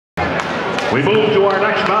We move to our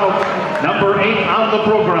next bout, number 8 on the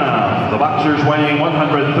program. The boxers weighing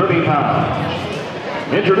 130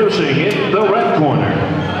 pounds. Introducing in the red corner,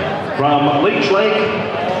 from Leech Lake,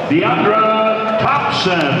 Deanndra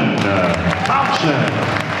Thompson.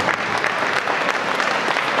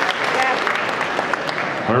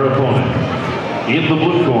 Her opponent in the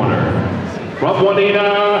blue corner, from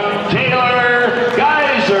Wadena,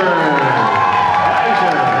 Geiser.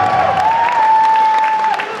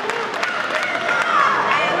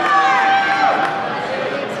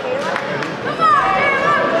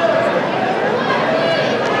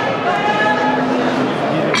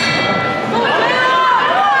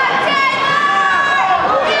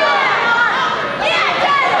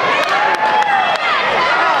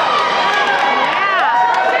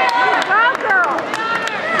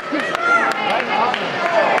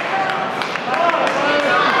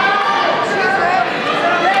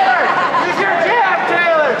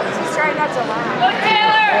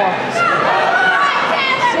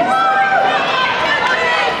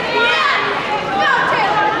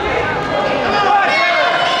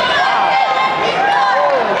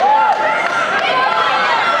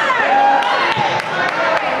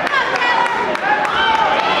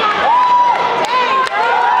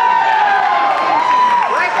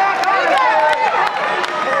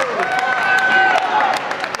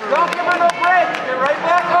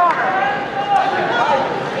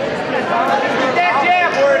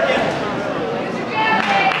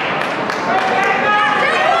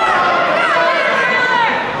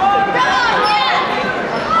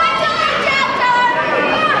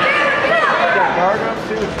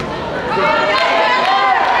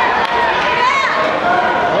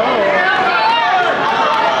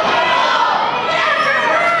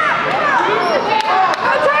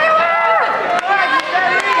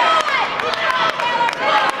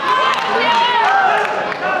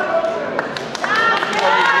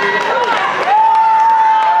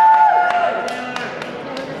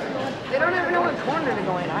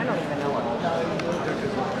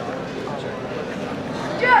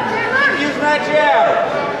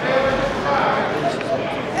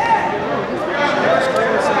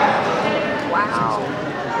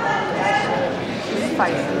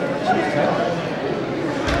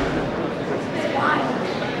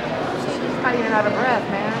 Fighting out of breath,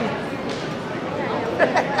 man.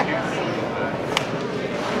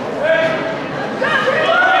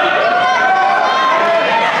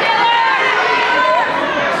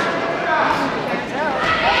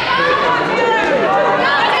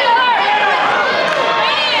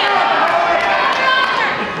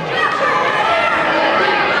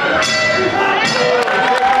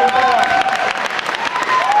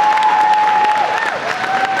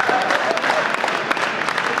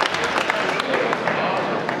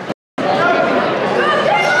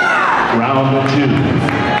 Round 2.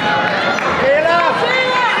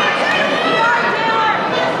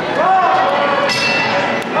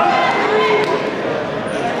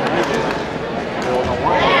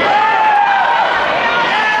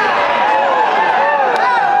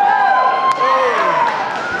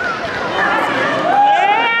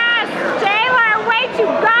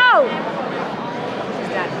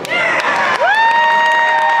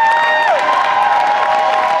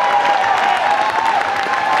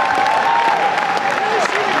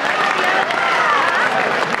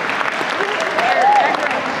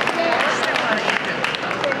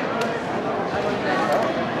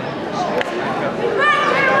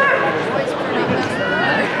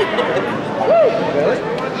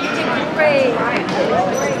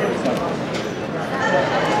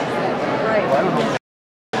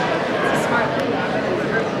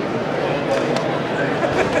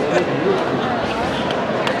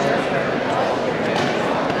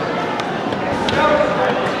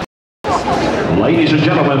 Ladies and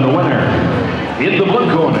gentlemen, the winner in the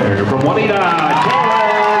blue corner from Wadena,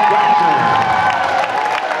 Geiser.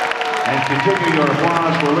 And continue your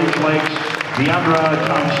applause for Leech Lake's Deanndra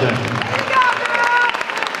Thompson.